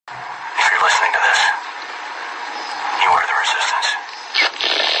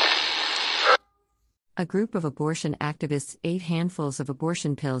A group of abortion activists ate handfuls of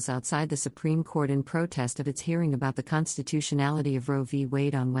abortion pills outside the Supreme Court in protest of its hearing about the constitutionality of Roe v.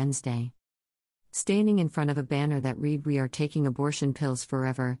 Wade on Wednesday. Standing in front of a banner that read "We are taking abortion pills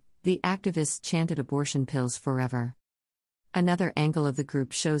forever," the activists chanted "Abortion pills forever." Another angle of the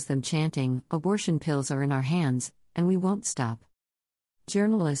group shows them chanting, "Abortion pills are in our hands, and we won't stop."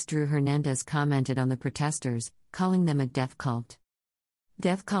 Journalist Drew Hernandez commented on the protesters, calling them a death cult.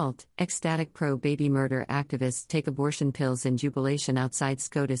 Death cult, ecstatic pro-baby murder activists take abortion pills in jubilation outside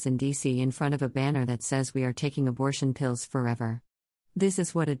SCOTUS in D.C. in front of a banner that says "We are taking abortion pills forever." "This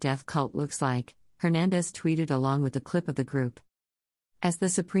is what a death cult looks like," Hernandez tweeted along with the clip of the group. As the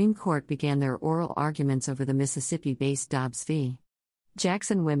Supreme Court began their oral arguments over the Mississippi-based Dobbs v.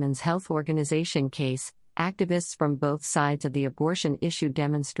 Jackson Women's Health Organization case, activists from both sides of the abortion issue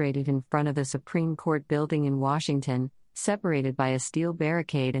demonstrated in front of the Supreme Court building in Washington, separated by a steel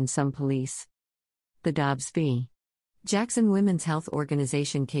barricade and some police. The Dobbs v. Jackson Women's Health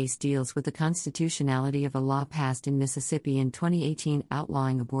Organization case deals with the constitutionality of a law passed in Mississippi in 2018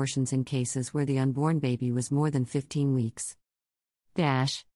 outlawing abortions in cases where the unborn baby was more than 15 weeks.